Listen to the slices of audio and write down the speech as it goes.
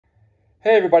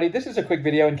Hey everybody, this is a quick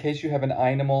video in case you have an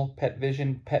Eyenimal Pet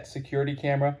Vision Pet Security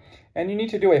Camera and you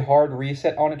need to do a hard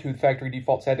reset on it to factory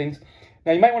default settings.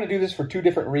 Now you might want to do this for two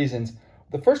different reasons.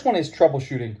 The first one is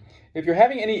troubleshooting. If you're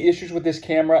having any issues with this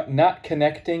camera not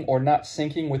connecting or not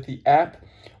syncing with the app,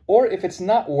 or if it's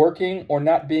not working or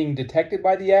not being detected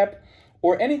by the app,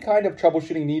 or any kind of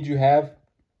troubleshooting needs you have,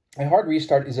 a hard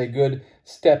restart is a good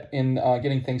step in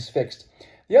getting things fixed.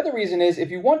 The other reason is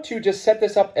if you want to just set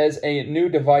this up as a new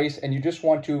device and you just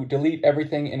want to delete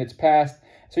everything in its past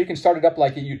so you can start it up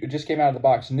like it just came out of the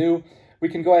box new, we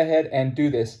can go ahead and do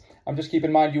this. Just keep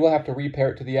in mind you will have to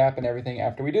repair it to the app and everything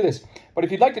after we do this. But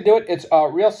if you'd like to do it, it's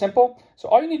real simple. So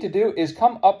all you need to do is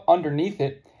come up underneath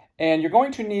it and you're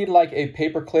going to need like a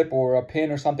paper clip or a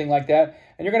pin or something like that.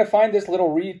 And you're going to find this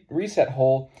little reset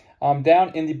hole down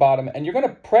in the bottom and you're going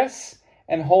to press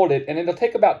and hold it and it'll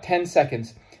take about 10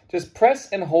 seconds. Just press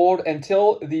and hold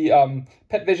until the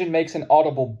Pet Vision makes an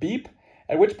audible beep,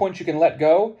 at which point you can let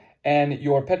go and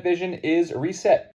your Pet Vision is reset.